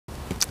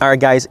All right,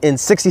 guys, in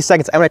 60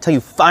 seconds, I'm gonna tell you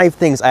 5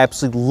 things I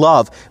absolutely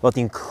love about the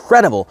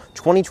incredible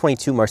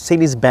 2022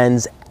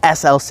 Mercedes-Benz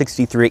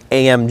SL63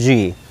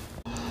 AMG.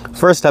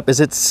 First up is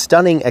its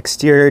stunning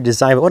exterior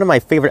design. But one of my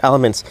favorite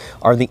elements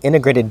are the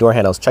integrated door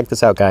handles. Check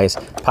this out, guys.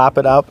 Pop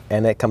it up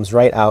and it comes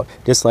right out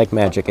just like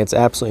magic. It's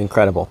absolutely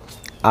incredible.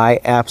 I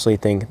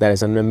absolutely think that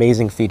is an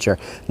amazing feature.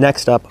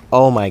 Next up,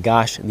 oh my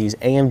gosh, these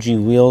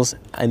AMG wheels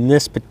in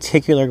this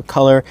particular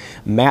color,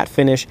 matte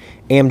finish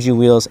AMG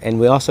wheels, and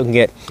we also can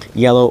get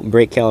yellow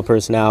brake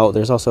calipers now.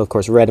 There's also, of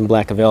course, red and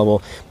black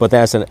available, but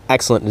that's an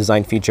excellent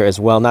design feature as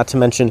well. Not to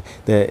mention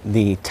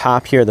the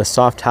top here, the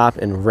soft top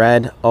in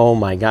red. Oh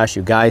my gosh,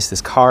 you guys,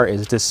 this car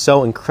is just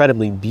so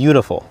incredibly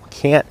beautiful.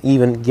 Can't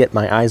even get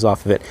my eyes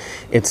off of it.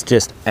 It's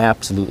just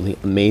absolutely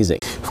amazing.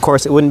 Of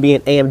course, it wouldn't be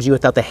an AMG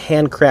without the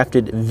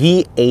handcrafted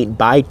V8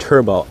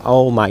 bi-turbo.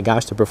 Oh my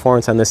gosh, the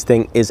performance on this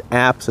thing is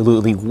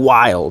absolutely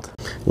wild.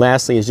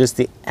 Lastly is just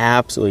the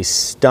absolutely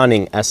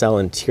stunning SL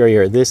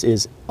interior. This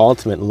is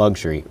ultimate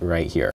luxury right here.